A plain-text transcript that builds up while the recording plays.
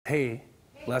Hey,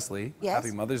 Leslie, Yes?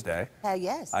 happy Mother's Day.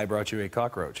 Yes. I brought you a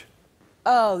cockroach.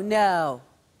 Oh, no.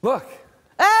 Look.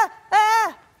 Ah!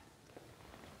 Ah!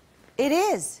 It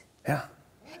is. Yeah.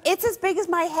 It's as big as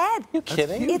my head. You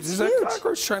kidding? Huge. It's There's huge. a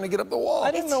cockroach trying to get up the wall.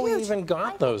 I didn't know we huge. even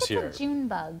got those here. It's a June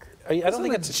bug. I don't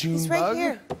think it's a June It's bug. right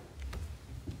here.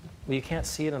 Well, you can't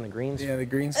see it on the green screen. Yeah, the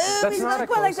green. That's he's not not a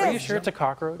quite like close. Are you this. sure it's a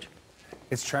cockroach?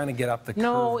 It's trying to get up the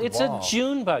No, curved it's wall. a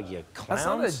June bug, you That's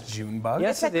not clowns. a June bug.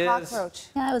 Yes, It's it a is. cockroach.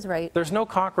 Yeah, I was right. There's no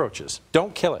cockroaches.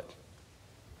 Don't kill it.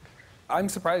 I'm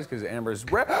surprised because Amber's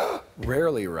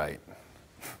rarely right.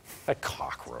 A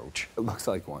cockroach. It looks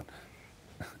like one.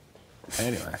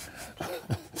 Anyway.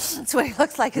 That's what he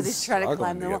looks like as he's trying to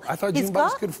climb the wall. I thought June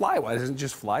bugs could fly. Why doesn't it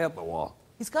just fly up the wall?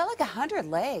 He's got like 100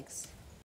 legs.